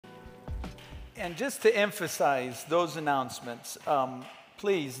And just to emphasize those announcements,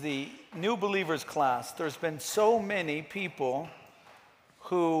 please, the new believers class, there's been so many people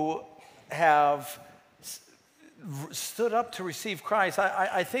who have stood up to receive Christ.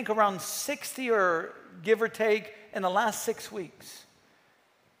 I think around 60 or give or take in the last 6 weeks.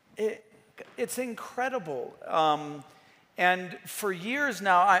 It's incredible. And for years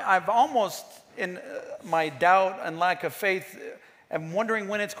now, I've almost, in my doubt and lack of faith, am wondering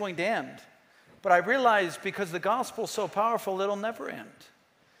when it's going to end. But I realize because the gospel is so powerful, it'll never end.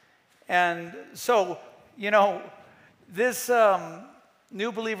 And so, this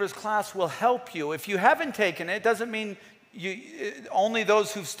new believers class will help you. If you haven't taken it, it doesn't mean only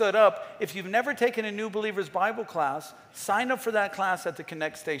those who've stood up. If you've never taken a new believers Bible class, sign up for that class at the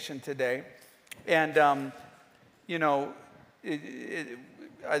Connect station today. And,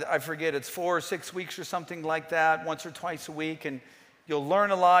 I forget, it's 4 or 6 weeks or something like that, once or twice a week. And you'll learn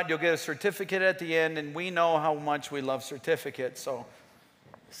a lot. You'll get a certificate at the end. And we know how much we love certificates. So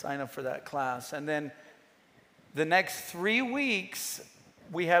sign up for that class. And then the next 3 weeks,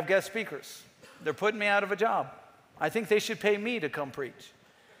 we have guest speakers. They're putting me out of a job. I think they should pay me to come preach.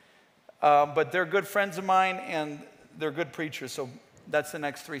 But they're good friends of mine, and they're good preachers. So that's the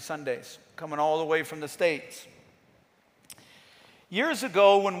next 3 Sundays, coming all the way from the States. Years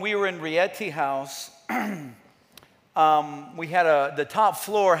ago, when we were in Rieti House, we had the top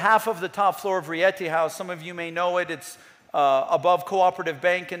floor, half of the top floor of Rieti House. Some of you may know it. It's above Cooperative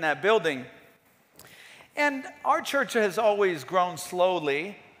Bank in that building. And our church has always grown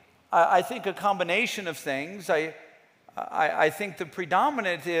slowly. I think a combination of things. I think the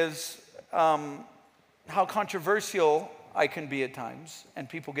predominant is how controversial I can be at times, and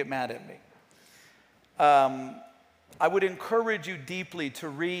people get mad at me. I would encourage you deeply to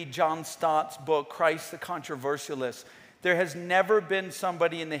read John Stott's book, Christ the Controversialist. There has never been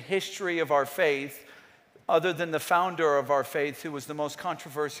somebody in the history of our faith, other than the founder of our faith, who was the most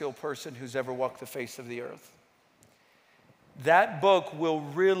controversial person who's ever walked the face of the earth. That book will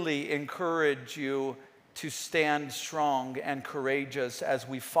really encourage you to stand strong and courageous as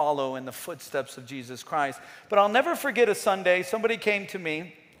we follow in the footsteps of Jesus Christ. But I'll never forget a Sunday, somebody came to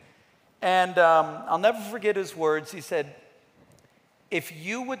me, and I'll never forget his words. He said, if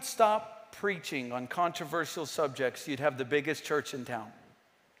you would stop preaching on controversial subjects, you'd have the biggest church in town.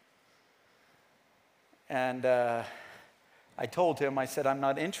 And I told him, I said, I'm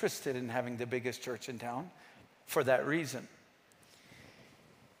not interested in having the biggest church in town for that reason.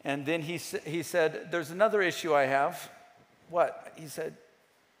 And then he said, there's another issue I have. What? He said,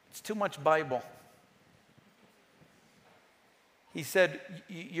 it's too much Bible. He said,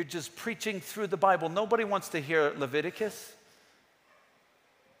 you're just preaching through the Bible. Nobody wants to hear Leviticus.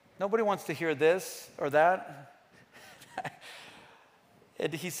 Nobody wants to hear this or that.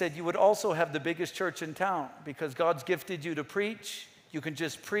 And he said, you would also have the biggest church in town because God's gifted you to preach. You can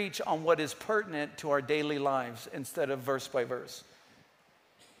just preach on what is pertinent to our daily lives instead of verse by verse.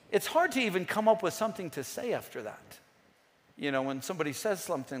 It's hard to even come up with something to say after that, when somebody says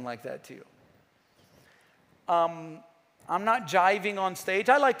something like that to you. I'm not jiving on stage.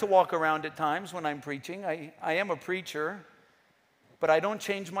 I like to walk around at times when I'm preaching. I am a preacher, but I don't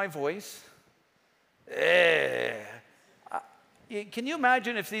change my voice. Can you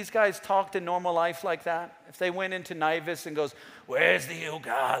imagine if these guys talked in normal life like that? If they went into Nivis and goes, where's the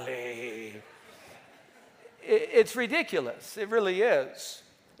ugali? It's ridiculous. It really is.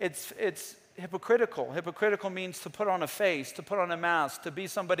 It's hypocritical. Hypocritical means to put on a face, to put on a mask, to be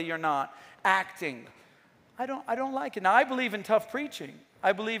somebody you're not, acting. I don't like it. Now, I believe in tough preaching.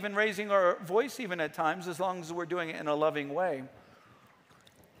 I believe in raising our voice even at times, as long as we're doing it in a loving way.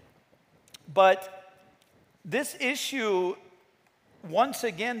 But this issue, once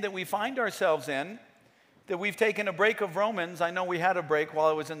again, that we find ourselves in, that we've taken a break of Romans. I know we had a break while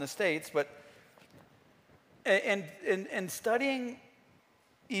I was in the States, but and studying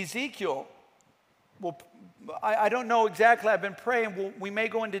Ezekiel, I don't know exactly. I've been praying. We may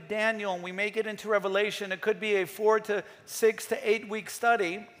go into Daniel and we may get into Revelation. It could be a 4 to 6 to 8 week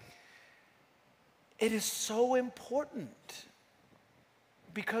study. It is so important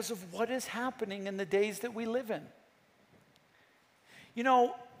because of what is happening in the days that we live in.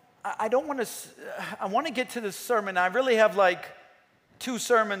 I want to get to this sermon. I really have like 2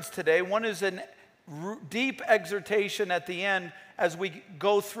 sermons today. One is a deep exhortation at the end as we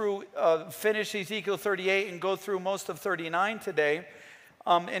go through, finish Ezekiel 38 and go through most of 39 today,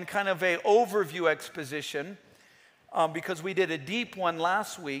 in kind of an overview exposition, because we did a deep one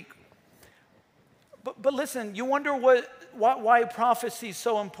last week. But listen, you wonder why prophecy is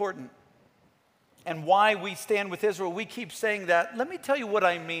so important and why we stand with Israel. We keep saying that. Let me tell you what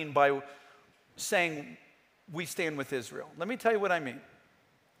I mean by saying we stand with Israel. Let me tell you what I mean.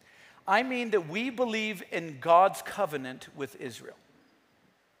 I mean that we believe in God's covenant with Israel.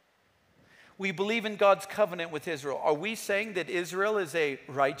 We believe in God's covenant with Israel. Are we saying that Israel is a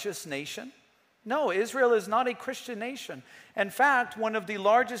righteous nation? No, Israel is not a Christian nation. In fact, one of the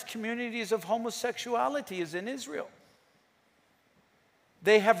largest communities of homosexuality is in Israel.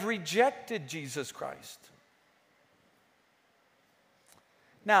 They have rejected Jesus Christ.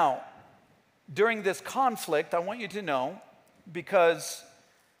 Now, during this conflict, I want you to know, because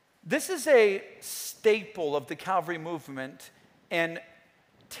this is a staple of the Calvary movement and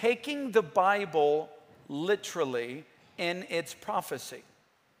taking the Bible literally in its prophecy.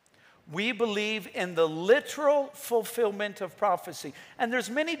 We believe in the literal fulfillment of prophecy. And there's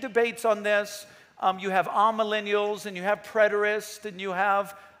many debates on this. You have amillennials, and you have preterists, and you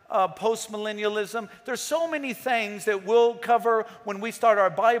have postmillennialism. There's so many things that we'll cover when we start our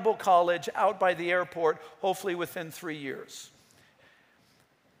Bible college out by the airport, hopefully within 3 years.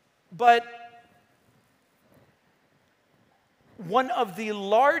 But one of the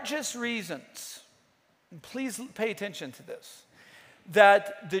largest reasons, and please pay attention to this,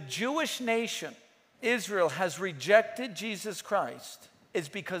 that the Jewish nation, Israel, has rejected Jesus Christ is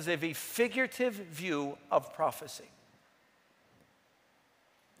because of a figurative view of prophecy.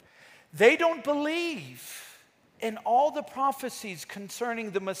 They don't believe in all the prophecies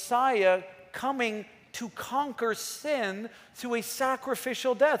concerning the Messiah coming to conquer sin through a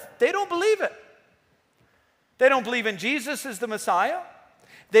sacrificial death. They don't believe it. They don't believe in Jesus as the Messiah.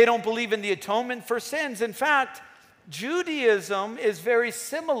 They don't believe in the atonement for sins. In fact, Judaism is very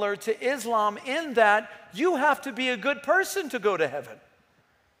similar to Islam in that you have to be a good person to go to heaven.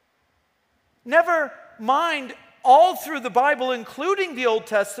 Never mind, all through the Bible, including the Old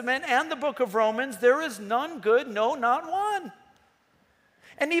Testament and the book of Romans, there is none good, no, not one.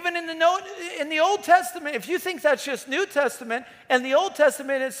 And even in the Old Testament, if you think that's just New Testament, in the Old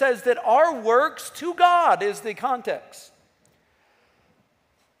Testament it says that our works to God is the context.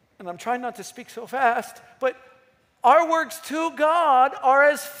 And I'm trying not to speak so fast, but our works to God are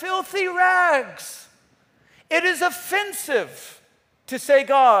as filthy rags. It is offensive to say,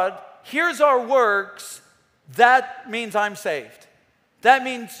 God, here's our works. That means I'm saved. That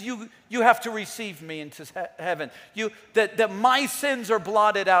means you have to receive me into heaven. That my sins are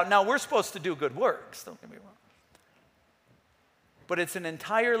blotted out. Now, we're supposed to do good works, don't get me wrong. But it's an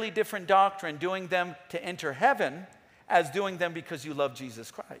entirely different doctrine, doing them to enter heaven as doing them because you love Jesus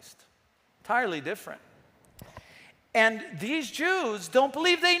Christ. Entirely different. And these Jews don't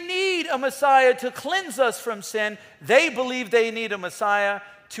believe they need a Messiah to cleanse us from sin. They believe they need a Messiah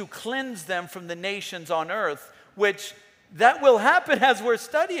to cleanse them from the nations on earth, which that will happen as we're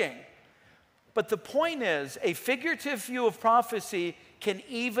studying. But the point is, a figurative view of prophecy can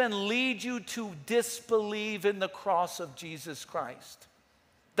even lead you to disbelieve in the cross of Jesus Christ.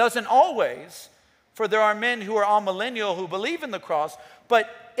 Doesn't always, for there are men who are amillennial who believe in the cross,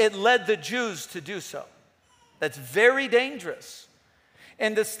 but it led the Jews to do so. That's very dangerous.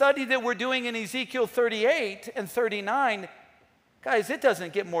 And the study that we're doing in Ezekiel 38 and 39, guys, it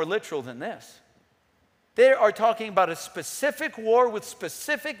doesn't get more literal than this. They are talking about a specific war with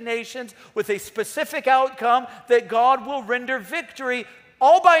specific nations, with a specific outcome that God will render victory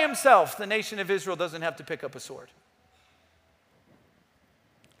all by himself. The nation of Israel doesn't have to pick up a sword.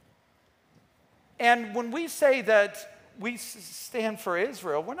 And when we say that we stand for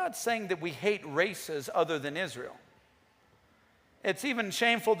Israel, we're not saying that we hate races other than Israel. It's even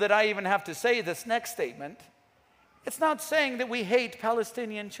shameful that I even have to say this next statement. It's not saying that we hate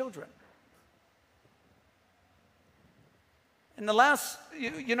Palestinian children. In the last,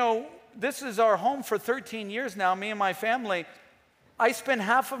 this is our home for 13 years now, me and my family. I spend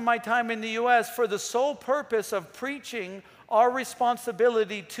half of my time in the U.S. for the sole purpose of preaching our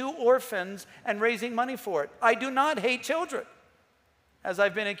responsibility to orphans and raising money for it. I do not hate children, as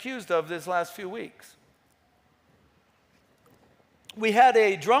I've been accused of this last few weeks. We had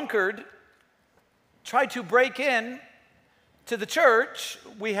a drunkard try to break in to the church.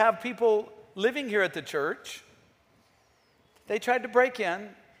 We have people living here at the church. They tried to break in,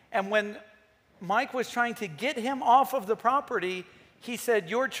 and when Mike was trying to get him off of the property, he said,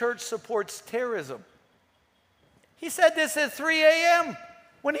 "Your church supports terrorism." He said this at 3 a.m.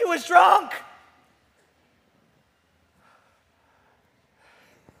 when he was drunk.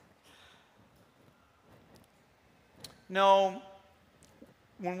 No,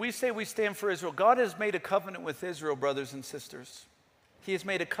 when we say we stand for Israel, God has made a covenant with Israel, brothers and sisters. He has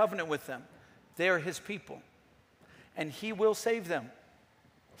made a covenant with them. They are his people. And he will save them.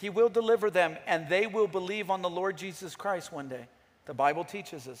 He will deliver them, and they will believe on the Lord Jesus Christ one day. The Bible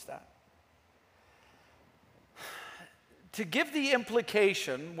teaches us that. to give the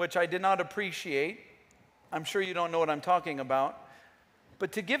implication, which I did not appreciate, I'm sure you don't know what I'm talking about,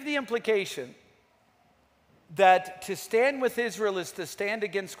 but to give the implication that to stand with Israel is to stand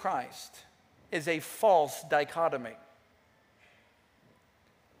against Christ is a false dichotomy.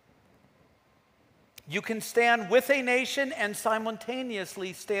 You can stand with a nation and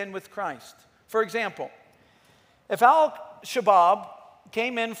simultaneously stand with Christ. For example, if Al-Shabaab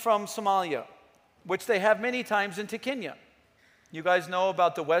came in from Somalia, which they have many times into Kenya, you guys know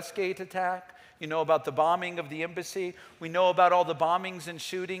about the Westgate attack. You know about the bombing of the embassy. We know about all the bombings and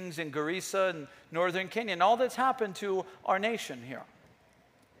shootings in Garissa and northern Kenya, and all that's happened to our nation here.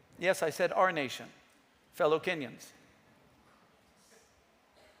 Yes, I said our nation, fellow Kenyans.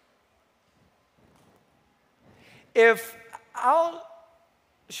 If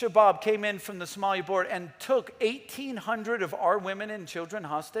Al-Shabaab came in from the Somali border and took 1,800 of our women and children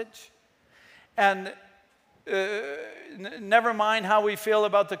hostage, and never mind how we feel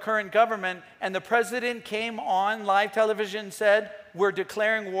about the current government, and the president came on live television and said, we're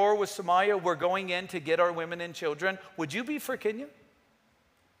declaring war with Somalia, we're going in to get our women and children, would you be for Kenya?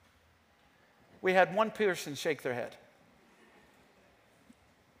 We had one person shake their head.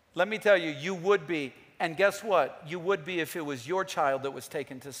 Let me tell you, you would be. And guess what? You would be if it was your child that was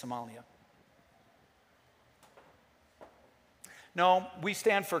taken to Somalia. No, we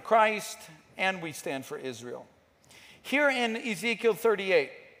stand for Christ and we stand for Israel. Here in Ezekiel 38,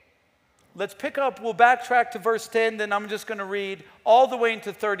 let's pick up, we'll backtrack to verse 10, then I'm just going to read all the way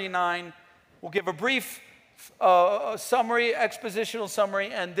into 39. We'll give a brief summary, expositional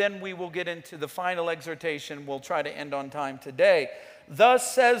summary, and then we will get into the final exhortation. We'll try to end on time today.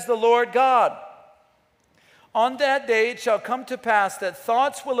 Thus says the Lord God, on that day it shall come to pass that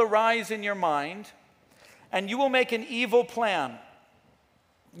thoughts will arise in your mind, and you will make an evil plan.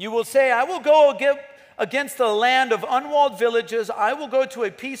 You will say, I will go against the land of unwalled villages. I will go to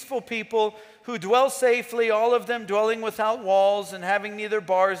a peaceful people who dwell safely, all of them dwelling without walls and having neither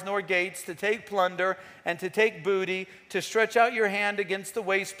bars nor gates, to take plunder and to take booty, to stretch out your hand against the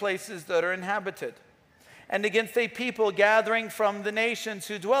waste places that are inhabited, and against a people gathering from the nations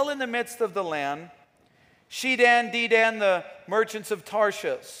who dwell in the midst of the land, Shedan, Dedan, the merchants of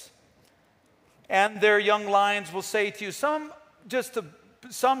Tarshish. And their young lions will say to you,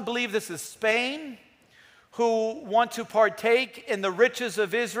 some believe this is Spain, who want to partake in the riches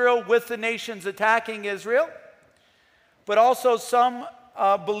of Israel with the nations attacking Israel. But also some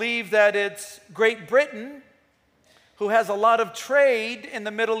believe that it's Great Britain, who has a lot of trade in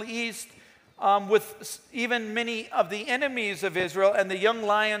the Middle East with even many of the enemies of Israel. And the young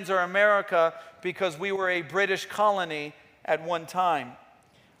lions are America because we were a British colony at one time.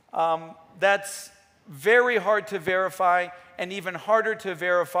 That's very hard to verify, and even harder to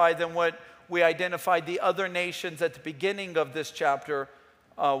verify than what we identified the other nations at the beginning of this chapter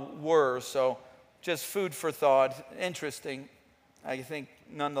were. So just food for thought. Interesting, I think,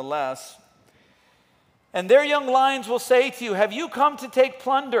 nonetheless. And their young lions will say to you, have you come to take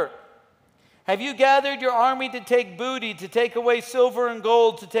plunder? Have you gathered your army to take booty, to take away silver and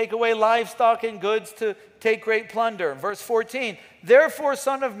gold, to take away livestock and goods, to take great plunder? Verse 14, therefore,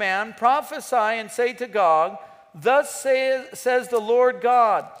 son of man, prophesy and say to Gog, thus says the Lord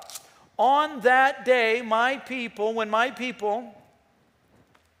God, on that day, my people, when my people,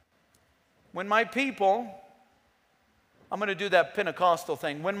 I'm going to do that Pentecostal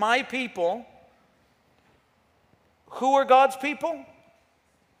thing. When my people, who are God's people?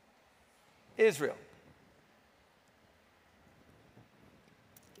 Israel.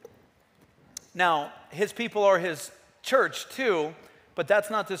 Now, his people are his church too, but that's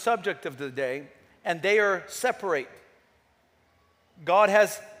not the subject of the day, and they are separate. God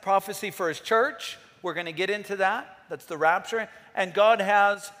has prophecy for his church. We're going to get into that. That's the rapture. And God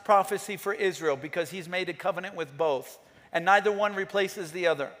has prophecy for Israel because he's made a covenant with both, and neither one replaces the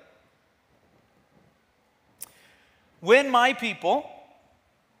other. When my people,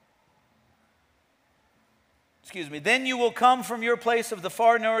 then you will come from your place of the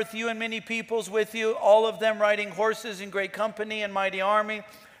far north, you and many peoples with you, all of them riding horses in great company and mighty army.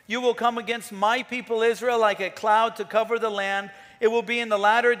 You will come against my people Israel like a cloud to cover the land. It will be in the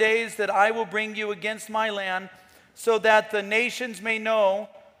latter days that I will bring you against my land, so that the nations may know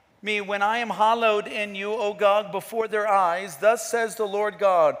me when I am hallowed in you, O Gog, before their eyes. Thus says the Lord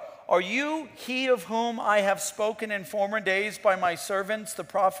God, are you he of whom I have spoken in former days by my servants, the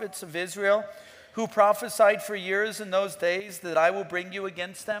prophets of Israel, who prophesied for years in those days that I will bring you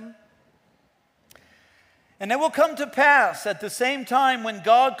against them? And it will come to pass at the same time when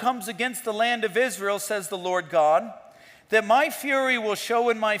God comes against the land of Israel, says the Lord God, that my fury will show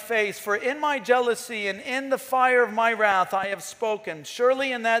in my face. For in my jealousy and in the fire of my wrath I have spoken.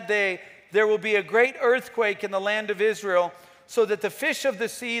 Surely in that day there will be a great earthquake in the land of Israel, so that the fish of the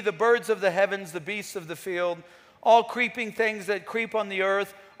sea, the birds of the heavens, the beasts of the field, all creeping things that creep on the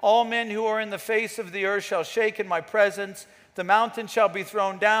earth, all men who are in the face of the earth shall shake in my presence. The mountains shall be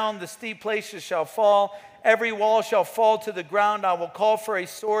thrown down, the steep places shall fall, every wall shall fall to the ground. I will call for a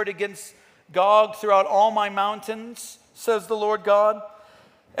sword against Gog throughout all my mountains, says the Lord God.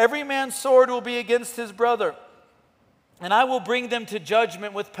 Every man's sword will be against his brother. And I will bring them to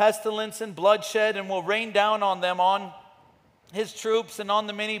judgment with pestilence and bloodshed, and will rain down on them, on his troops and on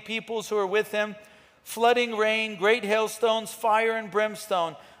the many peoples who are with him, flooding rain, great hailstones, fire and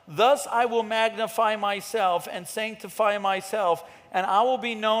brimstone. Thus I will magnify myself and sanctify myself, and I will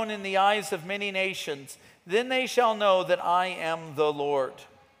be known in the eyes of many nations. Then they shall know that I am the Lord.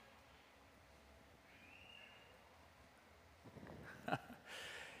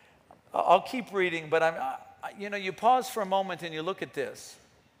 I'll keep reading, but you pause for a moment and you look at this.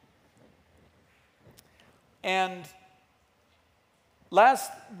 And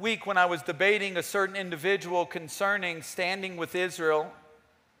last week when I was debating a certain individual concerning standing with Israel,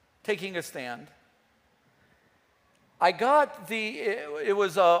 taking a stand, I got it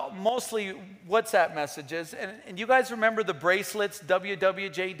was mostly WhatsApp messages. And you guys remember the bracelets,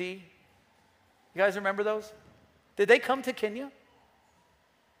 WWJD? You guys remember those? Did they come to Kenya?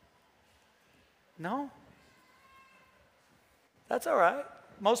 No? That's all right.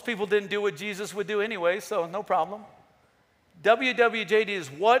 Most people didn't do what Jesus would do anyway, so no problem. WWJD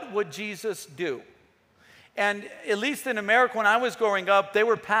is what would Jesus do? And at least in America, when I was growing up, they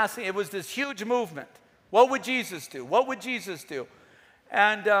were passing, it was this huge movement. What would Jesus do? What would Jesus do?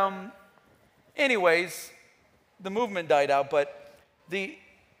 And anyways, the movement died out, but I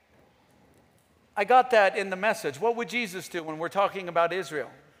got that in the message. What would Jesus do when we're talking about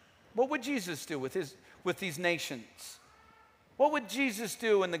Israel? What would Jesus do with these nations? What would Jesus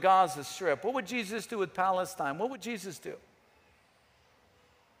do in the Gaza Strip? What would Jesus do with Palestine? What would Jesus do?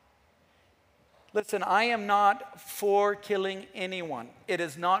 Listen, I am not for killing anyone. It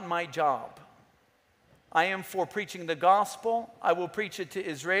is not my job. I am for preaching the gospel. I will preach it to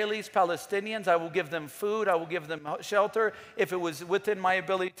Israelis, Palestinians. I will give them food. I will give them shelter if it was within my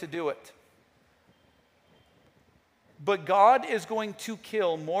ability to do it. But God is going to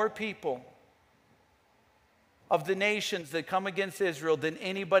kill more people of the nations that come against Israel than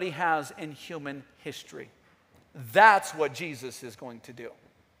anybody has in human history. That's what Jesus is going to do.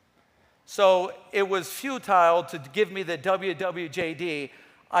 So it was futile to give me the WWJD.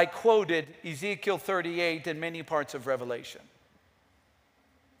 I quoted Ezekiel 38 and many parts of Revelation.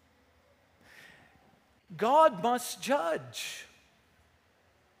 God must judge.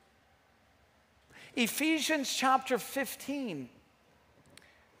 Ephesians chapter 15.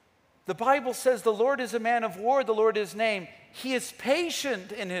 The Bible says the Lord is a man of war, the Lord is his name. He is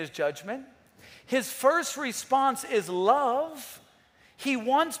patient in his judgment. His first response is love. He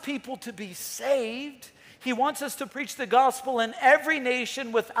wants people to be saved. He wants us to preach the gospel in every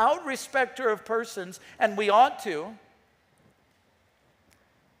nation without respecter of persons, and we ought to.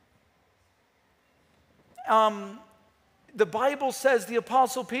 The Bible says, the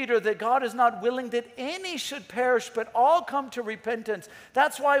Apostle Peter, that God is not willing that any should perish, but all come to repentance.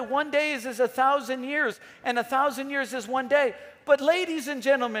 That's why one day is 1,000 years, and 1,000 years is one day. But ladies and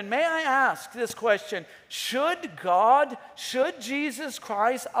gentlemen, may I ask this question? Should Jesus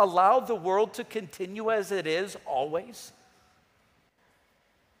Christ allow the world to continue as it is always?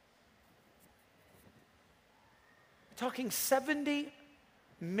 We're talking 70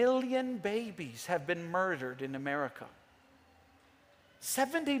 million babies have been murdered in America.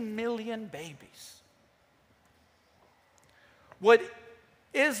 70 million babies. What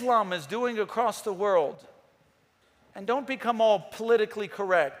Islam is doing across the world, and don't become all politically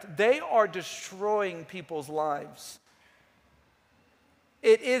correct, they are destroying people's lives.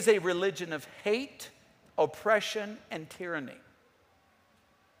 It is a religion of hate, oppression, and tyranny.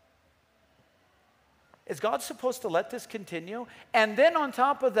 Is God supposed to let this continue? And then on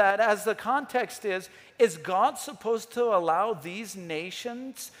top of that, as the context is God supposed to allow these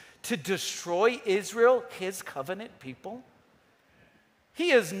nations to destroy Israel, his covenant people?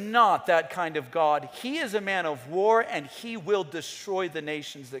 He is not that kind of God. He is a man of war, and he will destroy the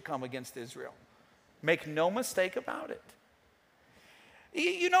nations that come against Israel. Make no mistake about it.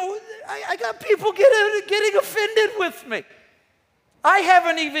 You know, I got people getting offended with me. I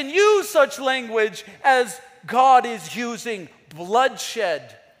haven't even used such language as God is using: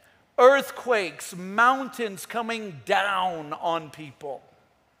 bloodshed, earthquakes, mountains coming down on people.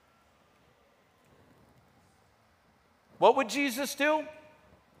 What would Jesus do?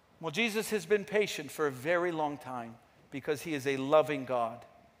 Well, Jesus has been patient for a very long time because he is a loving God.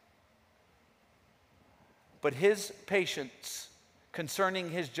 But his patience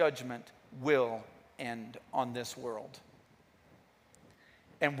concerning his judgment will end on this world.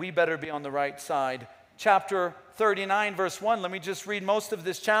 And we better be on the right side. Chapter 39, verse 1. Let me just read most of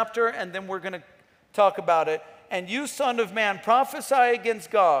this chapter, and then we're going to talk about it. And you, son of man, prophesy against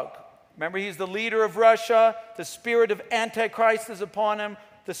Gog. Remember, he's the leader of Russia. The spirit of Antichrist is upon him.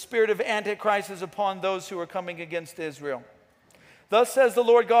 The spirit of Antichrist is upon those who are coming against Israel. Thus says the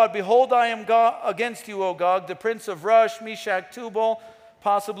Lord God, behold, I am against you, O Gog, the prince of Rush, Meshach, Tubal,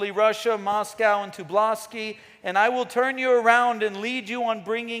 possibly Russia, Moscow, and Tublasky, and I will turn you around and lead you on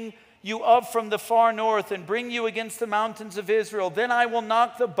bringing you up from the far north and bring you against the mountains of Israel. Then I will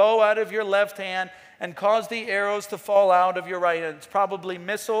knock the bow out of your left hand and cause the arrows to fall out of your right hand. It's probably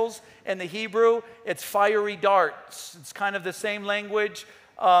missiles in the Hebrew. It's fiery darts. It's kind of the same language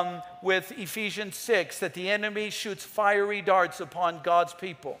with Ephesians 6, that the enemy shoots fiery darts upon God's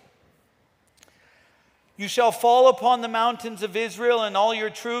people. You shall fall upon the mountains of Israel and all your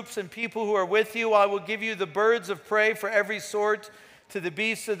troops and people who are with you. I will give you the birds of prey for every sort, to the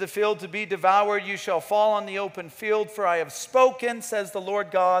beasts of the field to be devoured. You shall fall on the open field, for I have spoken, says the Lord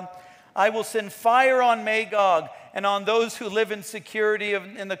God. I will send fire on Magog and on those who live in security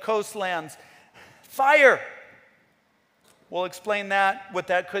in the coastlands. Fire! We'll explain what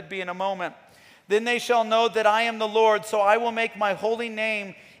that could be in a moment. Then they shall know that I am the Lord, so I will make my holy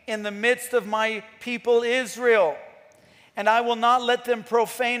name in the midst of my people Israel, and I will not let them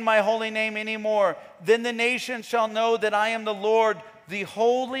profane my holy name anymore. Then the nations shall know that I am the Lord, the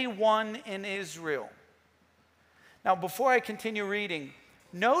Holy One in Israel. Now, before I continue reading,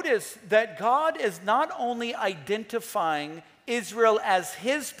 notice that God is not only identifying Israel as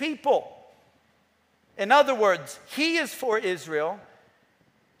his people. In other words, he is for Israel.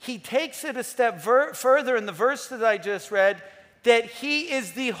 He takes it a step further in the verse that I just read, that he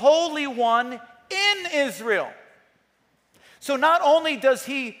is the Holy One in Israel. So not only does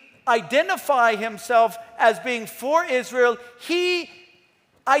he identify himself as being for Israel, he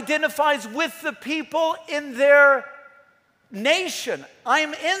identifies with the people in their nation.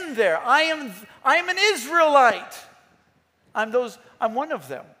 I'm in there. I am an Israelite. I'm one of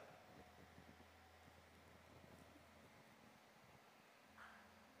them.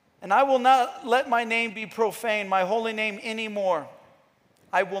 And I will not let my name be profaned, my holy name anymore.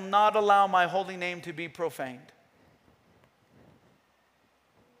 I will not allow my holy name to be profaned.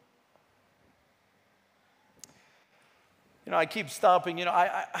 I keep stopping.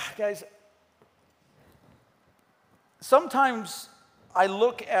 Guys, sometimes I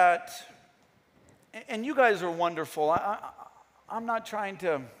look at, and you guys are wonderful. I'm not trying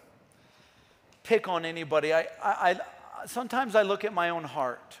to pick on anybody. Sometimes I look at my own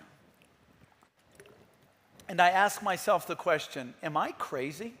heart. And I ask myself the question, am I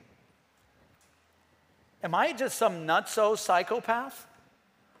crazy? Am I just some nutso psychopath?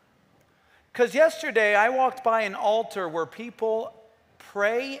 Because yesterday I walked by an altar where people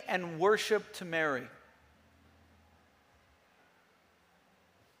pray and worship to Mary.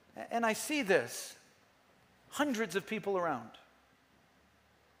 And I see this, hundreds of people around.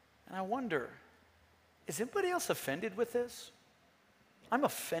 And I wonder, is anybody else offended with this? I'm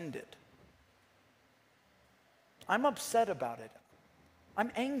offended. I'm upset about it.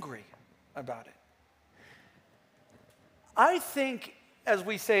 I'm angry about it. I think, as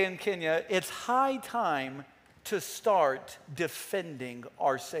we say in Kenya, it's high time to start defending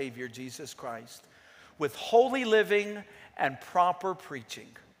our Savior, Jesus Christ, with holy living and proper preaching.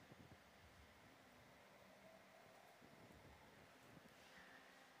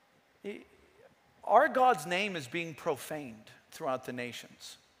 Our God's name is being profaned throughout the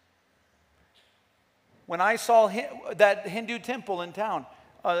nations. When I saw that Hindu temple in town,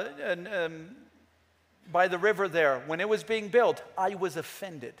 by the river there, when it was being built, I was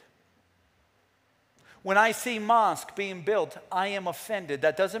offended. When I see mosque being built, I am offended.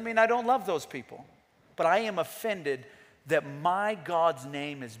 That doesn't mean I don't love those people, but I am offended that my God's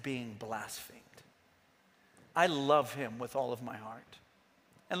name is being blasphemed. I love him with all of my heart.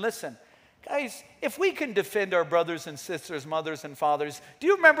 And listen, guys, if we can defend our brothers and sisters, mothers and fathers, do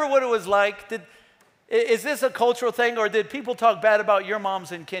you remember what it was like? Is this a cultural thing, or did people talk bad about your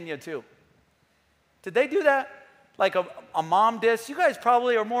moms in Kenya too? Did they do that? Like a mom diss? You guys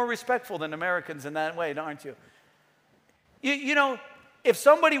probably are more respectful than Americans in that way, aren't you? You know, if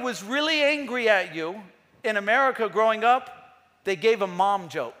somebody was really angry at you in America growing up, they gave a mom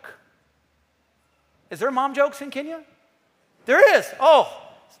joke. Is there mom jokes in Kenya? There is. Oh,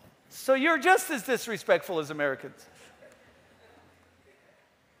 so you're just as disrespectful as Americans.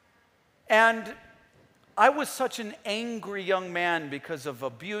 And I was such an angry young man because of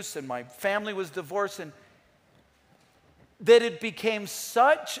abuse, and my family was divorced, and that it became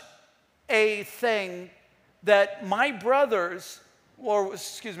such a thing that my brothers, or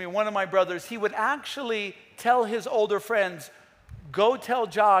excuse me, one of my brothers, he would actually tell his older friends, go tell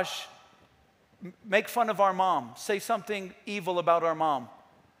Josh, make fun of our mom, say something evil about our mom.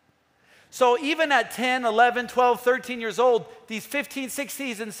 So even at 10, 11, 12, 13 years old, these 15,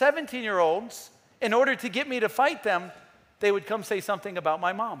 16, and 17-year-olds, in order to get me to fight them, they would come say something about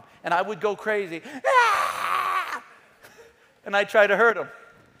my mom. And I would go crazy. Ah! And I'd try to hurt them.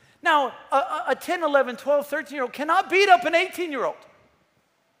 Now, a 10, 11, 12, 13-year-old cannot beat up an 18-year-old.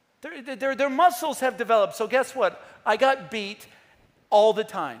 Their muscles have developed. So guess what? I got beat all the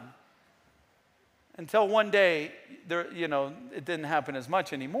time. Until one day, it didn't happen as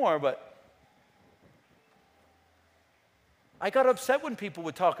much anymore, but I got upset when people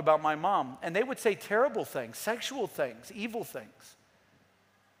would talk about my mom, and they would say terrible things, sexual things, evil things,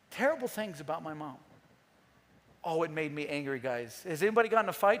 terrible things about my mom. Oh, it made me angry, guys. Has anybody gotten in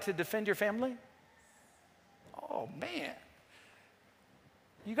a fight to defend your family? Oh, man.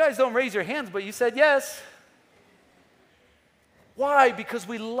 You guys don't raise your hands, but you said yes. Why? Because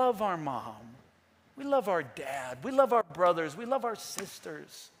we love our mom. We love our dad. We love our brothers. We love our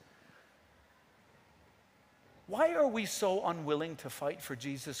sisters. Why are we so unwilling to fight for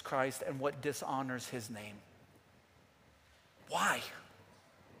Jesus Christ and what dishonors his name? Why?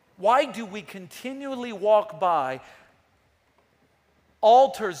 Why do we continually walk by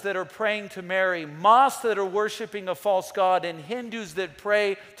altars that are praying to Mary, mosques that are worshiping a false god, and Hindus that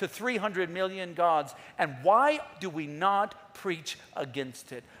pray to 300 million gods? And why do we not preach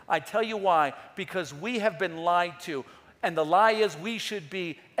against it? I tell you why. Because we have been lied to. And the lie is we should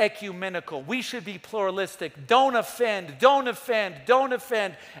be ecumenical. We should be pluralistic. Don't offend, don't offend, don't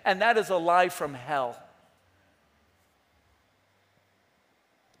offend. And that is a lie from hell.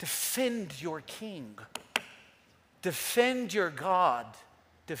 Defend your king. Defend your God.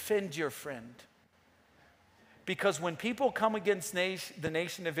 Defend your friend. Because when people come against the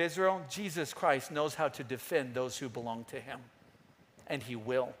nation of Israel, Jesus Christ knows how to defend those who belong to him. And he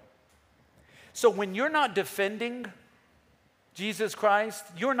will. So when you're not defending Jesus Christ,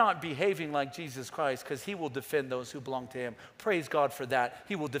 you're not behaving like Jesus Christ, because he will defend those who belong to him. Praise God for that.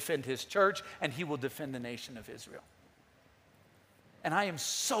 He will defend his church, and he will defend the nation of Israel. And I am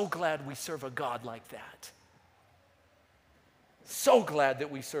so glad we serve a God like that. So glad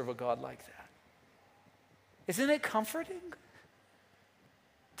that we serve a God like that. Isn't it comforting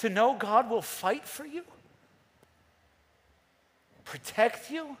to know God will fight for you,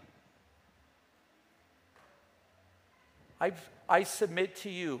 protect you? I submit to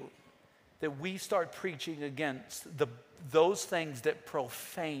you that we start preaching against those things that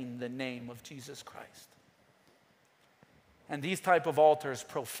profane the name of Jesus Christ. And these type of altars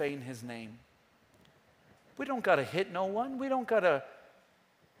profane his name. We don't got to hit no one. We don't got to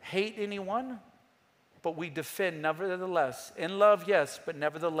hate anyone. But we defend nevertheless. In love, yes, but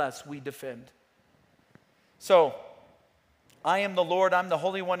nevertheless we defend. So, I am the Lord, I'm the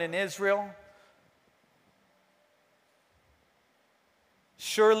Holy One in Israel.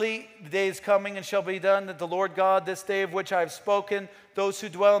 Surely the day is coming and shall be done that the Lord God, this day of which I have spoken, those who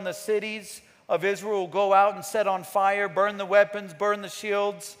dwell in the cities of Israel will go out and set on fire, burn the weapons, burn the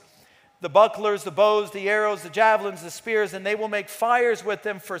shields, the bucklers, the bows, the arrows, the javelins, the spears, and they will make fires with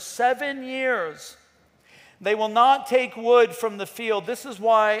them for 7 years. They will not take wood from the field. This is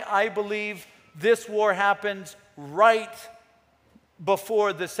why I believe this war happens right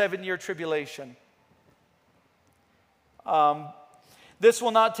before the 7-year tribulation. This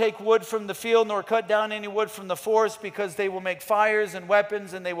will not take wood from the field, nor cut down any wood from the forest, because they will make fires and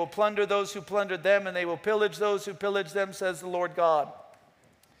weapons, and they will plunder those who plundered them, and they will pillage those who pillaged them, says the Lord God.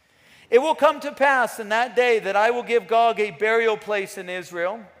 It will come to pass in that day that I will give Gog a burial place in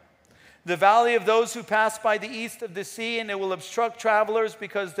Israel, the valley of those who pass by the east of the sea, and it will obstruct travelers,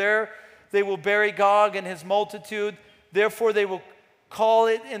 because there they will bury Gog and his multitude. Therefore they will call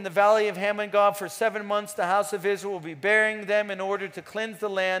it in the valley of Hamon-Gog. For 7 months the house of Israel will be burying them in order to cleanse the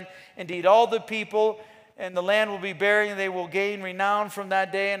land. Indeed, all the people and the land will be buried, and they will gain renown from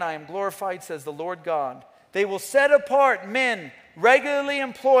that day, and I am glorified, says the Lord God. They will set apart men regularly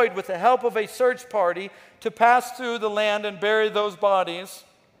employed with the help of a search party to pass through the land and bury those bodies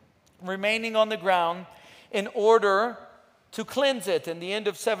remaining on the ground in order to cleanse it. In the end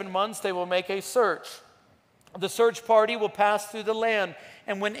of 7 months they will make a search. The search party will pass through the land,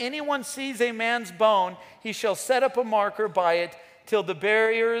 and when anyone sees a man's bone, he shall set up a marker by it till the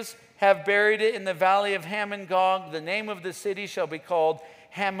buriers have buried it in the valley of Hamon-Gog. The name of the city shall be called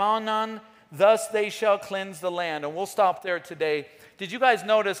Hamanon, thus they shall cleanse the land. And we'll stop there today. Did you guys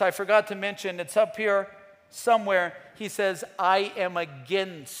notice, I forgot to mention, it's up here somewhere, he says, I am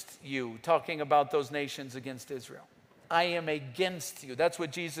against you, talking about those nations against Israel. I am against you. That's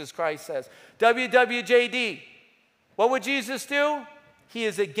what Jesus Christ says. WWJD, what would Jesus do? He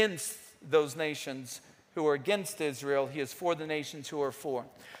is against those nations who are against Israel. He is for the nations who are for.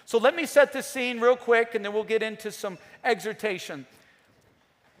 So let me set the scene real quick, and then we'll get into some exhortation.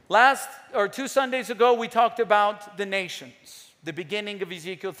 2 Sundays ago, we talked about the nations, the beginning of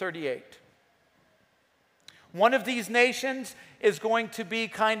Ezekiel 38. One of these nations is going to be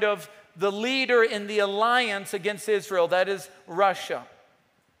kind of the leader in the alliance against Israel. That is Russia.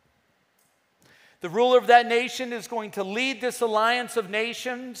 The ruler of that nation is going to lead this alliance of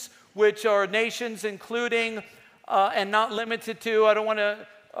nations, which are nations including, and not limited to, I don't want to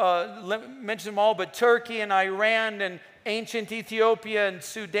mention them all, but Turkey and Iran and ancient Ethiopia and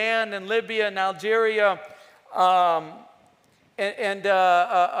Sudan and Libya and Algeria, and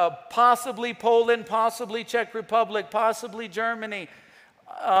possibly Poland, possibly Czech Republic, possibly Germany.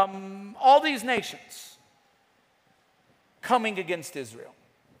 All these nations coming against Israel.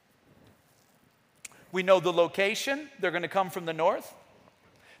 We know the location. They're going to come from the north.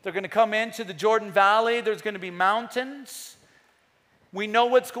 They're going to come into the Jordan Valley. There's going to be mountains. We know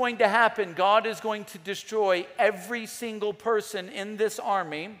what's going to happen. God is going to destroy every single person in this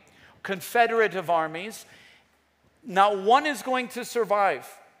army, confederative armies. Not one is going to survive.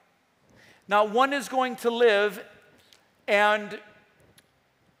 Not one is going to live, and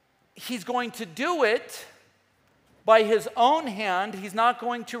he's going to do it by his own hand. He's not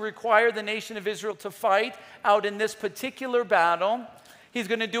going to require the nation of Israel to fight out in this particular battle. He's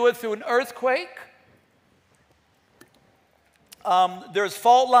going to do it through an earthquake. There's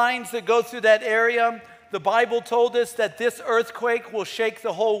fault lines that go through that area. The Bible told us that this earthquake will shake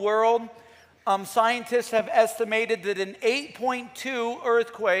the whole world. Scientists have estimated that an 8.2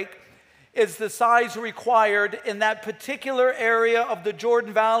 earthquake is the size required in that particular area of the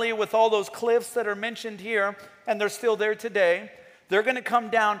Jordan Valley with all those cliffs that are mentioned here, and they're still there today. They're going to come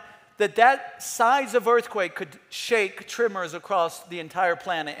down, that size of earthquake could shake tremors across the entire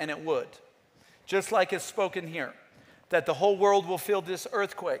planet, and it would. Just like it's spoken here, that the whole world will feel this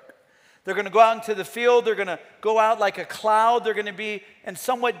earthquake. They're going to go out into the field. They're going to go out like a cloud. They're going to be in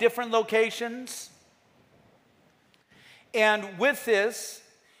somewhat different locations. And with this,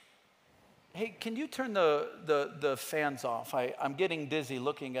 hey, can you turn the fans off? I'm getting dizzy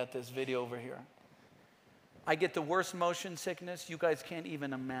looking at this video over here. I get the worst motion sickness you guys can't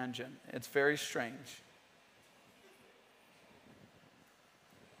even imagine. It's very strange.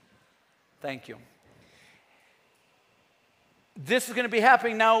 Thank you. This is going to be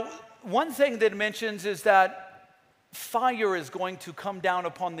happening now. One thing that it mentions is that fire is going to come down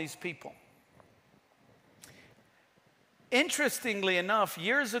upon these people. Interestingly enough,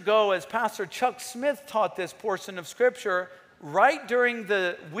 years ago, as Pastor Chuck Smith taught this portion of Scripture, right during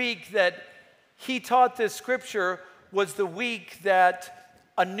the week that he taught this Scripture was the week that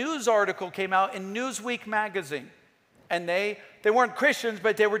a news article came out in Newsweek magazine. And they weren't Christians,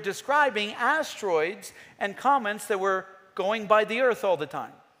 but they were describing asteroids and comets that were going by the earth all the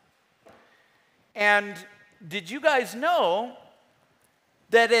time. And did you guys know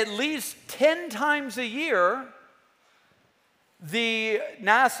that at least 10 times a year, the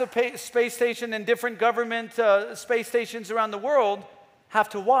NASA space station and different government space stations around the world have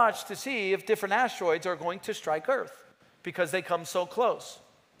to watch to see if different asteroids are going to strike Earth because they come so close.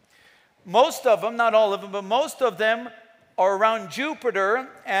 Most of them, not all of them, but most of them are around Jupiter,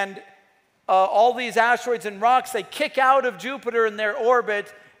 and all these asteroids and rocks, they kick out of Jupiter in their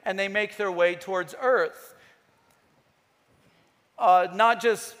orbit and they make their way towards Earth. Not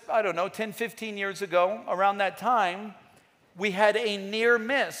just, 10, 15 years ago, around that time, we had a near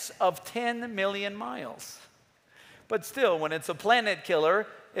miss of 10 million miles. But still, when it's a planet killer,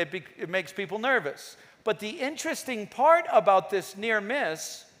 it makes people nervous. But the interesting part about this near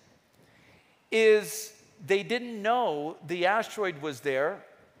miss is they didn't know the asteroid was there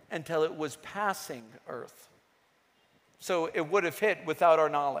until it was passing Earth. So it would have hit without our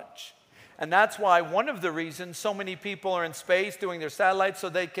knowledge. And that's why one of the reasons so many people are in space doing their satellites, so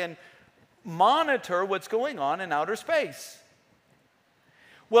they can monitor what's going on in outer space.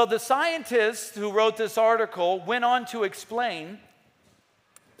 Well, the scientists who wrote this article went on to explain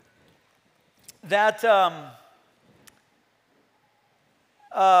that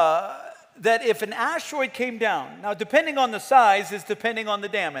that if an asteroid came down, now depending on the size is depending on the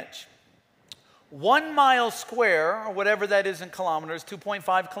damage. 1 mile square, or whatever that is in kilometers,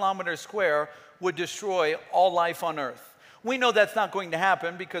 2.5 kilometers square, would destroy all life on Earth. We know that's not going to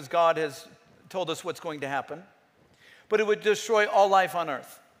happen because God has told us what's going to happen. But it would destroy all life on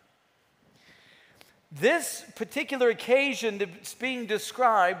earth. This particular occasion that's being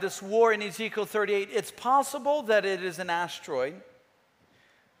described, this war in Ezekiel 38, it's possible that it is an asteroid,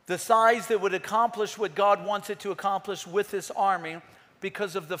 the size that would accomplish what God wants it to accomplish with this army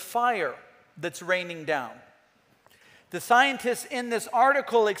because of the fire that's raining down. The scientists in this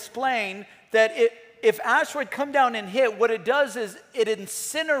article explain that if asteroid come down and hit, what it does is it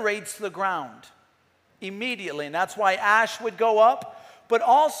incinerates the ground immediately, and that's why ash would go up, but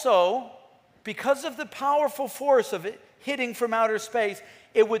also because of the powerful force of it hitting from outer space,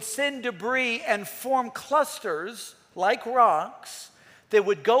 it would send debris and form clusters like rocks that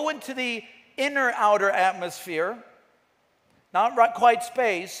would go into the inner outer atmosphere, not quite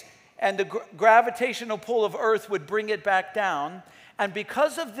space, and the gravitational pull of Earth would bring it back down. And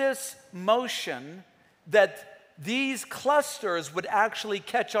because of this motion, that these clusters would actually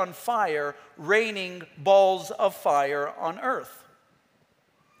catch on fire, raining balls of fire on Earth.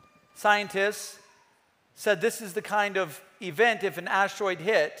 Scientists said this is the kind of event, if an asteroid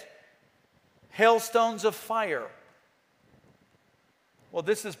hit, hailstones of fire. Well,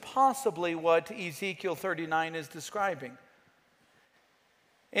 this is possibly what Ezekiel 39 is describing.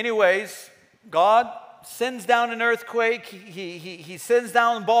 Anyways, God sends down an earthquake, he sends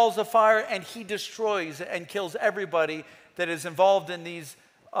down balls of fire, and he destroys and kills everybody that is involved in these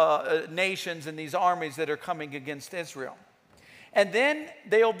nations and these armies that are coming against Israel. And then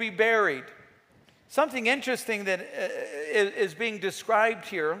they'll be buried. Something interesting that is being described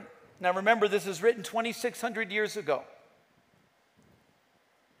here. Now remember, this is written 2,600 years ago.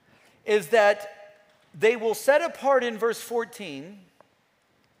 Is that they will set apart in verse 14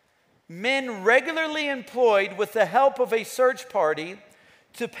 men regularly employed with the help of a search party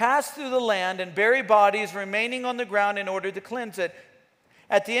to pass through the land and bury bodies remaining on the ground in order to cleanse it.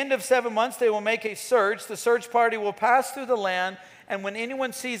 At the end of 7 months, they will make a search. The search party will pass through the land, and when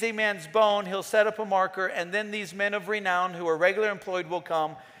anyone sees a man's bone, he'll set up a marker, and then these men of renown who are regularly employed will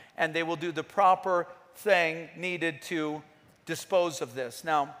come, and they will do the proper thing needed to dispose of this.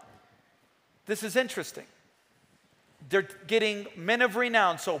 Now, this is interesting. They're getting men of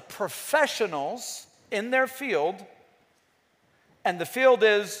renown, so professionals in their field, and the field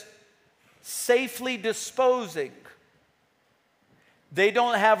is safely disposing. They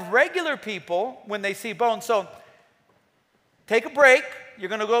don't have regular people when they see bones. So take a break, you're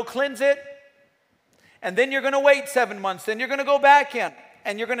going to go cleanse it, and then you're going to wait 7 months, then you're going to go back in,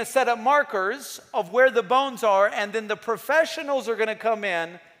 and you're going to set up markers of where the bones are, and then the professionals are going to come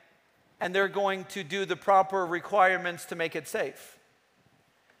in, and they're going to do the proper requirements to make it safe.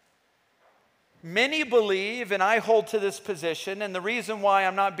 Many believe, and I hold to this position, and the reason why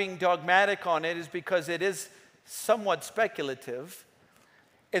I'm not being dogmatic on it is because it is somewhat speculative,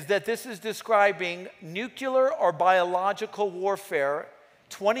 is that this is describing nuclear or biological warfare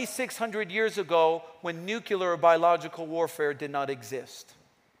 2,600 years ago when nuclear or biological warfare did not exist.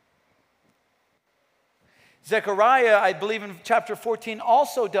 Zechariah, I believe in chapter 14,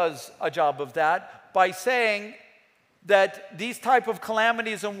 also does a job of that by saying that these type of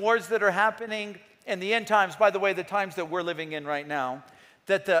calamities and wars that are happening in the end times, by the way, the times that we're living in right now,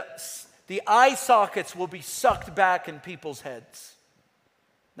 that the eye sockets will be sucked back in people's heads.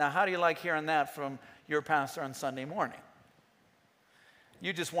 Now, how do you like hearing that from your pastor on Sunday morning?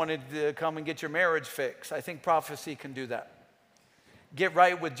 You just wanted to come and get your marriage fixed. I think prophecy can do that. Get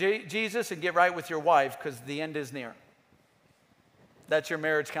right with Jesus and get right with your wife because the end is near. That's your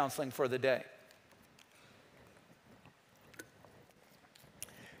marriage counseling for the day.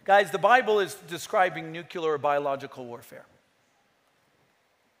 Guys, the Bible is describing nuclear or biological warfare.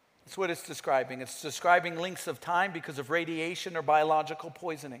 That's what it's describing. It's describing lengths of time because of radiation or biological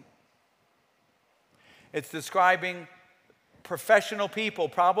poisoning. It's describing professional people,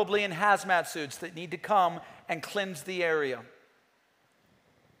 probably in hazmat suits, that need to come and cleanse the area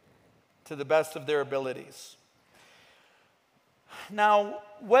to the best of their abilities. Now,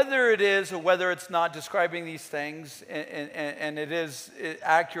 whether it is or whether it's not describing these things, and it is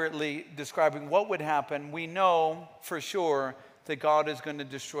accurately describing what would happen, we know for sure that God is going to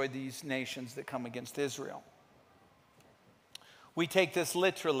destroy these nations that come against Israel. We take this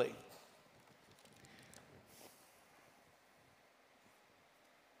literally.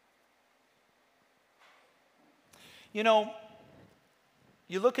 You know,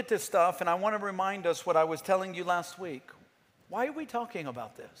 you look at this stuff, and I want to remind us what I was telling you last week. Why are we talking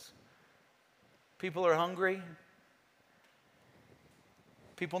about this? People are hungry.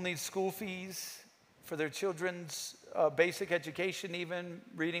 People need school fees for their children's basic education, even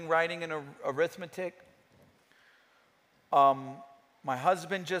reading, writing, and arithmetic. My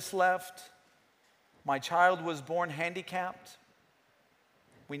husband just left. My child was born handicapped.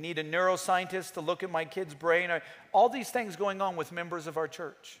 We need a neuroscientist to look at my kid's brain. All these things going on with members of our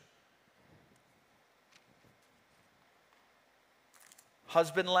church.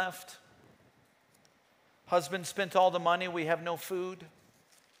 Husband left. Husband spent all the money. We have no food.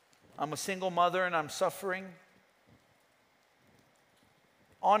 I'm a single mother and I'm suffering.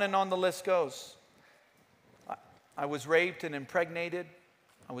 On and on the list goes. I was raped and impregnated.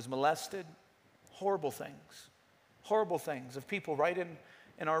 I was molested. Horrible things. Horrible things of people right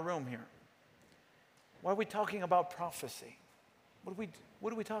in our room here. Why are we talking about prophecy? What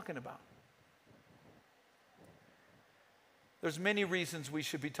are we talking about? There's many reasons we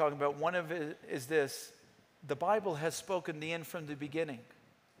should be talking about. One of it is this. The Bible has spoken the end from the beginning,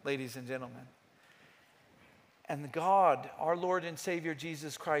 ladies and gentlemen. And God, our Lord and Savior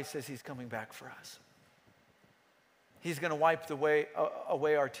Jesus Christ, says He's coming back for us. He's going to wipe away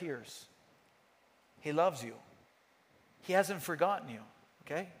our tears. He loves you. He hasn't forgotten you,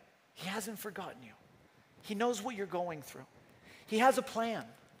 okay? He hasn't forgotten you. He knows what you're going through. He has a plan.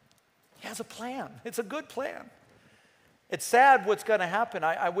 He has a plan. It's a good plan. It's sad what's going to happen.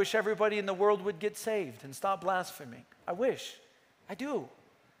 I wish everybody in the world would get saved and stop blaspheming. I wish. I do.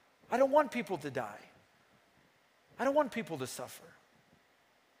 I don't want people to die. I don't want people to suffer.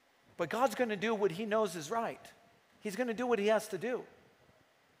 But God's going to do what He knows is right. He's going to do what He has to do.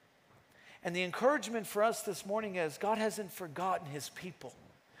 And the encouragement for us this morning is God hasn't forgotten His people.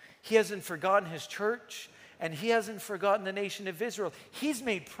 He hasn't forgotten His church, and He hasn't forgotten the nation of Israel. He's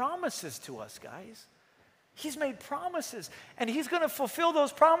made promises to us, guys. He's made promises, and He's going to fulfill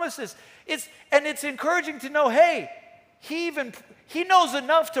those promises. It's encouraging to know, hey, He knows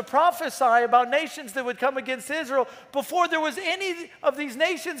enough to prophesy about nations that would come against Israel before there was any of these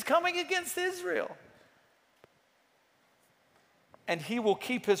nations coming against Israel. And He will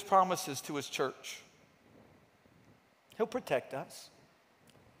keep His promises to His church. He'll protect us.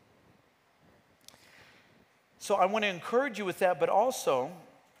 So I want to encourage you with that, but also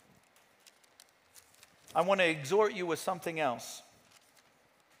I want to exhort you with something else.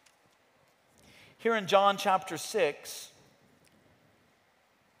 Here in John chapter 6,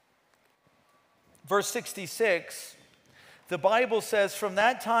 verse 66, the Bible says, "From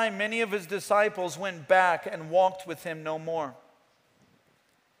that time many of His disciples went back and walked with Him no more.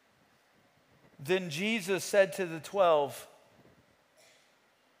 Then Jesus said to the 12,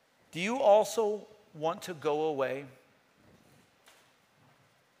 'Do you also want to go away?'"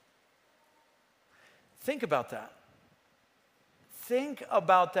 Think about that. Think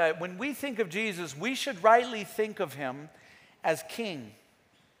about that. When we think of Jesus, we should rightly think of Him as King,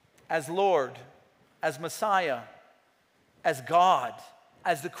 as Lord, as Messiah, as God,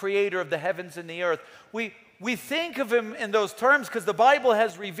 as the creator of the heavens and the earth. We think of Him in those terms because the Bible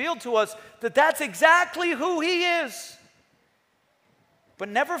has revealed to us that that's exactly who He is. But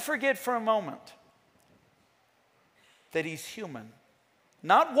never forget for a moment that He's human.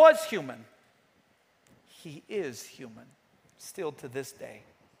 Not was human. He is human, still to this day.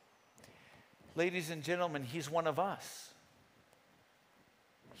 Ladies and gentlemen, He's one of us.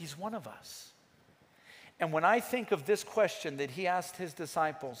 He's one of us. And when I think of this question that He asked His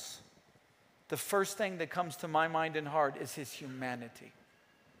disciples, the first thing that comes to my mind and heart is His humanity.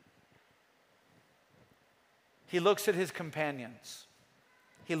 He looks at His companions.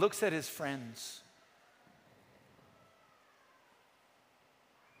 He looks at His friends.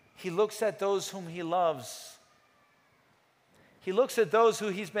 He looks at those whom He loves. He looks at those who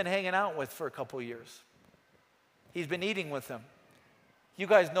He's been hanging out with for a couple years. He's been eating with them. You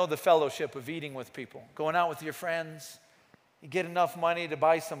guys know the fellowship of eating with people. Going out with your friends. You get enough money to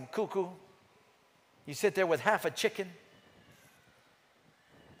buy some cuckoo. You sit there with half a chicken.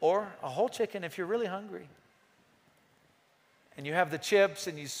 Or a whole chicken if you're really hungry. And you have the chips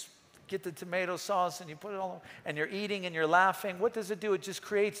and you get the tomato sauce and you put it all over, and you're eating and you're laughing. What does it do? It just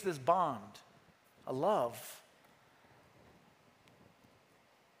creates this bond, a love.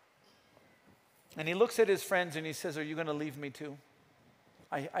 And He looks at His friends and He says, "Are you going to leave me too?"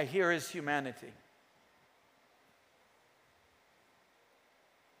 I hear His humanity.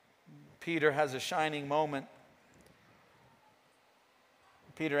 Peter has a shining moment.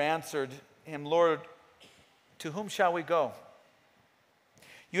 Peter answered Him, "Lord, to whom shall we go?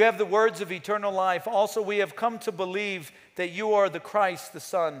 You have the words of eternal life. Also, we have come to believe that You are the Christ, the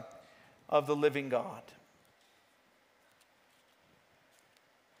Son of the living God."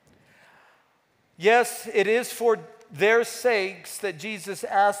 Yes, it is for their sakes that Jesus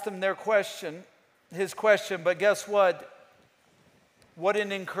asked them His question, but guess what? What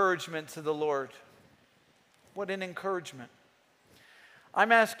an encouragement to the Lord. What an encouragement.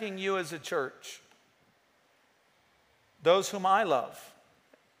 I'm asking you as a church, those whom I love,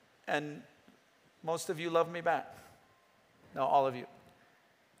 and most of you love me back. No, all of you.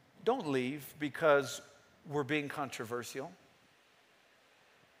 Don't leave because we're being controversial.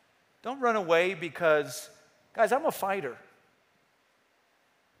 Don't run away because, guys, I'm a fighter.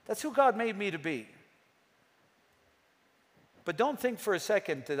 That's who God made me to be. But don't think for a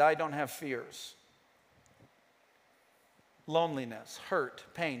second that I don't have fears. Loneliness, hurt,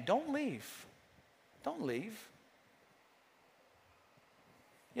 pain. Don't leave. Don't leave.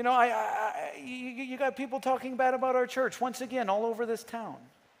 You know, you got people talking bad about our church once again all over this town.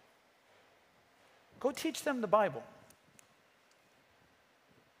 Go teach them the Bible.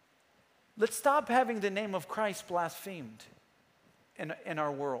 Let's stop having the name of Christ blasphemed in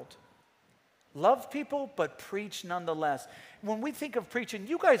our world. Love people, but preach nonetheless. When we think of preaching,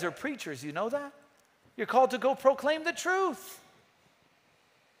 you guys are preachers, you know that? You're called to go proclaim the truth.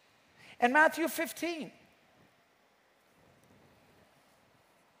 And Matthew 15.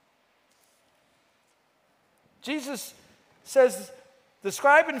 Jesus says, the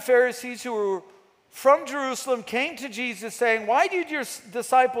scribes and Pharisees who were from Jerusalem came to Jesus saying, why did your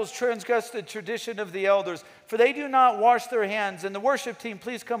disciples transgress the tradition of the elders? For they do not wash their hands. And the worship team,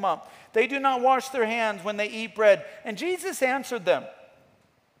 please come up. They do not wash their hands when they eat bread. And Jesus answered them,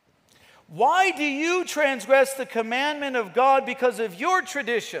 why do you transgress the commandment of God because of your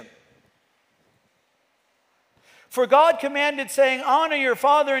tradition? For God commanded, saying, honor your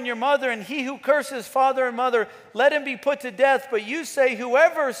father and your mother, and he who curses father and mother, let him be put to death. But you say,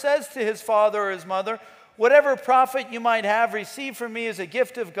 whoever says to his father or his mother, whatever profit you might have, receive from me as a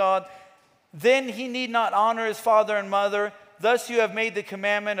gift of God, then he need not honor his father and mother. Thus you have made the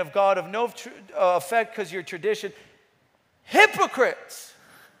commandment of God of no effect because your tradition. Hypocrites!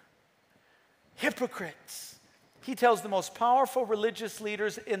 Hypocrites. He tells the most powerful religious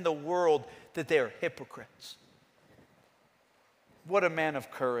leaders in the world that they are hypocrites. What a man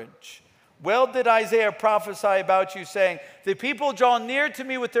of courage. Well did Isaiah prophesy about you, saying, the people draw near to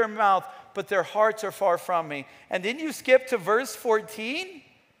me with their mouth, but their hearts are far from me. And then you skip to verse 14.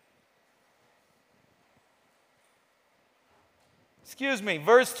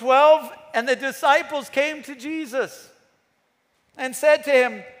 Verse 12. And the disciples came to Jesus and said to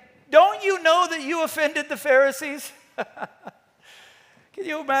him, don't you know that you offended the Pharisees? Can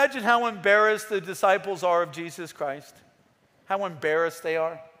you imagine how embarrassed the disciples are of Jesus Christ? How embarrassed they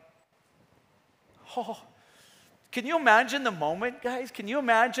are. Oh, can you imagine the moment, guys? Can you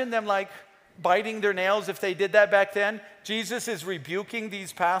imagine them like biting their nails if they did that back then? Jesus is rebuking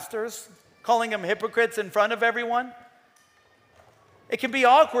these pastors, calling them hypocrites in front of everyone. It can be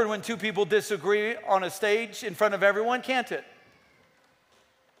awkward when two people disagree on a stage in front of everyone, can't it?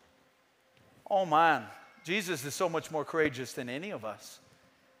 Oh man, Jesus is so much more courageous than any of us.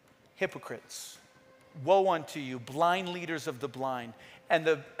 Hypocrites. Woe unto you, blind leaders of the blind. And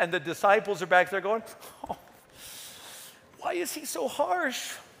the disciples are back there going, oh, why is he so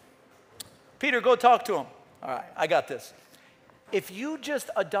harsh? Peter, go talk to him. All right, I got this. If you just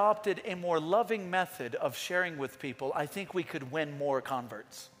adopted a more loving method of sharing with people, I think we could win more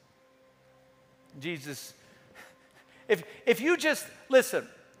converts. Jesus, if you just, listen,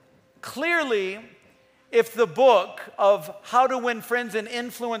 clearly, if the book of how to win friends and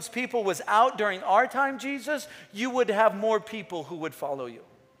influence people was out during our time, Jesus, you would have more people who would follow you.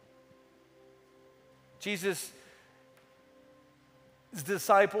 Jesus'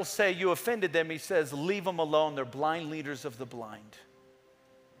 disciples say, you offended them. He says, leave them alone. They're blind leaders of the blind.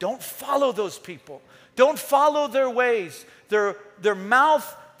 Don't follow those people. Don't follow their ways. Their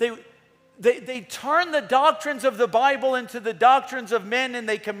mouth, they turn the doctrines of the Bible into the doctrines of men, and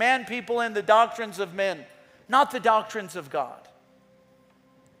they command people in the doctrines of men, not the doctrines of God.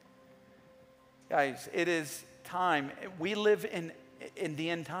 Guys, it is time. We live in the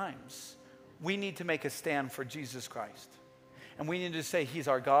end times. We need to make a stand for Jesus Christ. And we need to say, he's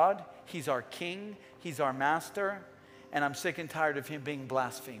our God, he's our King, he's our Master, and I'm sick and tired of him being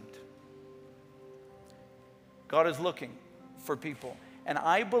blasphemed. God is looking for people. And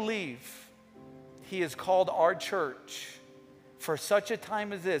I believe he has called our church for such a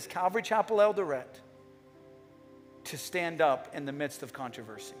time as this, Calvary Chapel Eldoret, to stand up in the midst of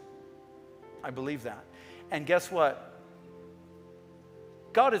controversy. I believe that. And guess what?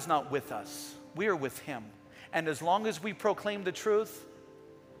 God is not with us. We are with him. And as long as we proclaim the truth,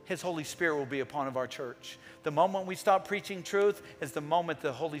 his Holy Spirit will be upon our church. The moment we stop preaching truth is the moment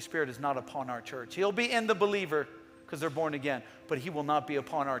the Holy Spirit is not upon our church. He'll be in the believer because they're born again, but he will not be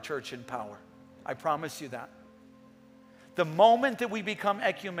upon our church in power. I promise you that. The moment that we become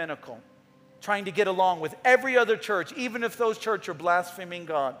ecumenical, trying to get along with every other church, even if those churches are blaspheming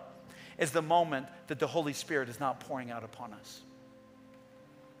God, is the moment that the Holy Spirit is not pouring out upon us.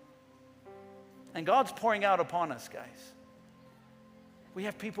 And God's pouring out upon us, guys. We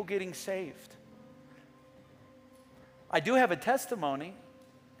have people getting saved. I do have a testimony,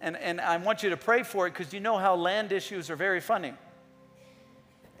 and I want you to pray for it, because you know how land issues are very funny.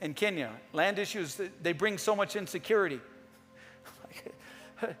 In Kenya, land issues, they bring so much insecurity.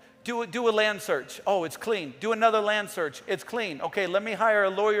 Do a land search. Oh, it's clean. Do another land search. It's clean. Okay, let me hire a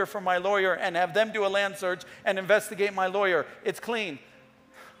lawyer for my lawyer and have them do a land search and investigate my lawyer. It's clean.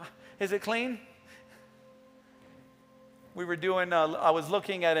 Is it clean? We were doing, I was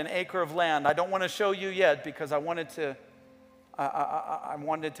looking at an acre of land. I don't want to show you yet because I wanted to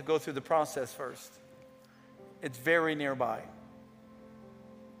go through the process first. It's very nearby.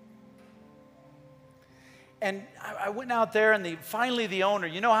 And I went out there, and finally the owner,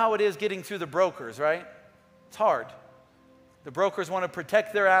 you know how it is getting through the brokers, right? It's hard. The brokers want to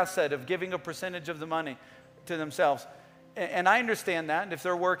protect their asset of giving a percentage of the money to themselves. And I understand that. And if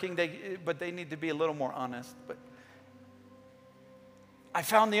they're working, but they need to be a little more honest. But I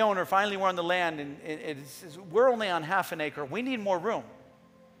found the owner. Finally, we're on the land, and we're only on half an acre. We need more room.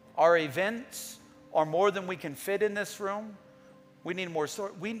 Our events are more than we can fit in this room. We need more.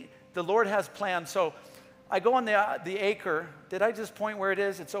 The Lord has plans. So I go on the acre. Did I just point where it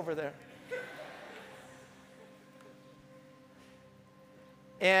is? It's over there.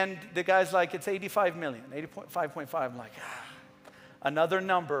 And the guy's like, it's 85 million, 85.5. I'm like, another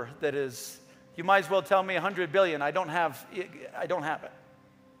number that is, you might as well tell me 100 billion. I don't have it.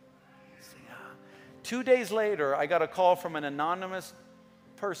 2 days later, I got a call from an anonymous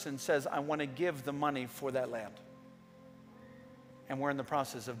person, says, I want to give the money for that land. And we're in the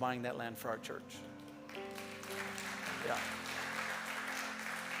process of buying that land for our church. Yeah.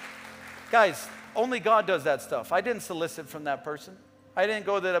 Guys, only God does that stuff. I didn't solicit from that person. I didn't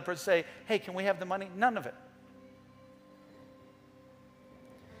go to that person and say, hey, can we have the money? None of it.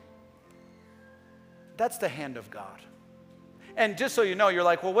 That's the hand of God. And just so you know, you're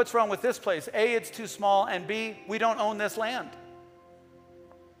like, well, what's wrong with this place? A, it's too small, and B, we don't own this land.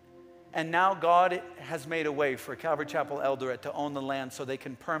 And now God has made a way for Calvary Chapel Eldoret to own the land so they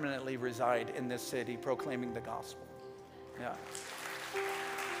can permanently reside in this city proclaiming the gospel. Yeah.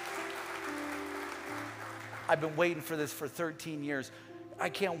 I've been waiting for this for 13 years. I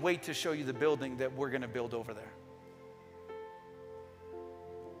can't wait to show you the building that we're going to build over there.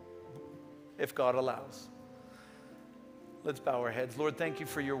 If God allows. Let's bow our heads. Lord, thank you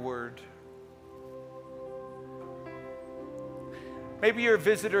for your word. Maybe you're a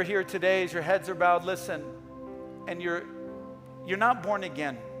visitor here today as your heads are bowed. Listen, and you're not born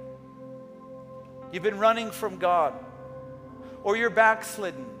again. You've been running from God, or you're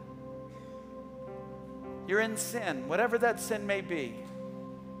backslidden. You're in sin, whatever that sin may be.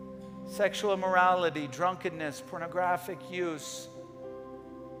 Sexual immorality, drunkenness, pornographic use,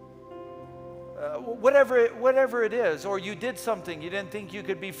 whatever it is, or you did something you didn't think you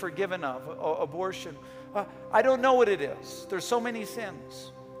could be forgiven of, abortion. I don't know what it is. There's so many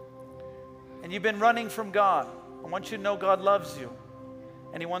sins. And you've been running from God. I want you to know God loves you,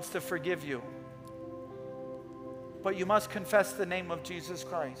 and He wants to forgive you. But you must confess the name of Jesus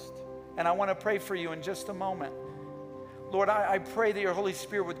Christ. And I want to pray for you in just a moment. Lord, I pray that your Holy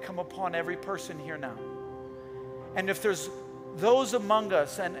Spirit would come upon every person here now. And if there's those among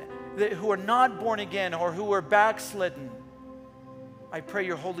us who are not born again or who are backslidden, I pray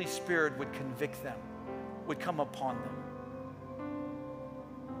your Holy Spirit would convict them, would come upon them.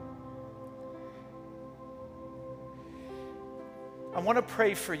 I want to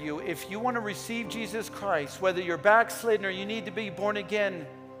pray for you. If you want to receive Jesus Christ, whether you're backslidden or you need to be born again,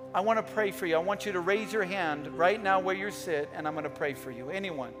 I want to pray for you. I want you to raise your hand right now where you sit, and I'm going to pray for you.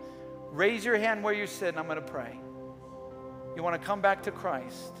 Anyone, raise your hand where you sit, and I'm going to pray. You want to come back to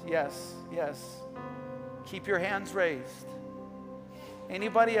Christ? Yes, yes. Keep your hands raised.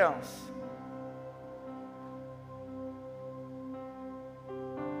 Anybody else?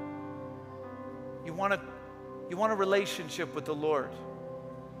 You want a relationship with the Lord?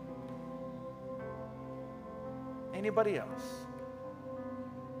 Anybody else?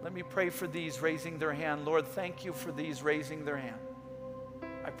 Let me pray for these raising their hand. Lord, thank you for these raising their hand.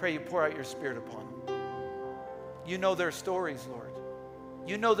 I pray you pour out your Spirit upon them. You know their stories, Lord.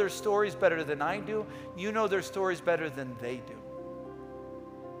 You know their stories better than I do. You know their stories better than they do.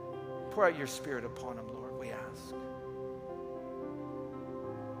 Pour out your Spirit upon them, Lord, we ask.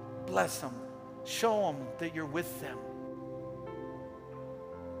 Bless them. Show them that you're with them.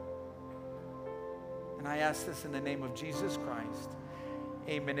 And I ask this in the name of Jesus Christ.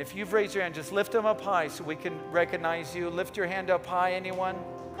 Amen. If you've raised your hand, just lift them up high so we can recognize you. Lift your hand up high. Anyone?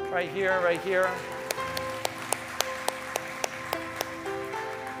 Right here, right here.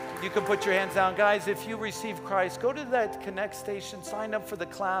 You can put your hands down. Guys, if you receive Christ, go to that Connect station, sign up for the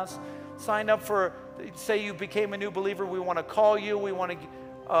class, sign up for, say you became a new believer, we want to call you, we want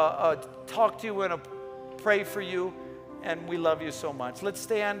to talk to you, we want to pray for you, and we love you so much. Let's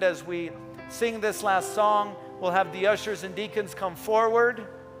stand as we sing this last song. We'll have the ushers and deacons come forward,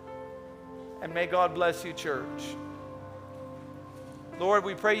 and may God bless you, church. Lord,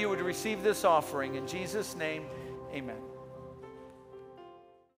 we pray you would receive this offering. In Jesus' name, amen.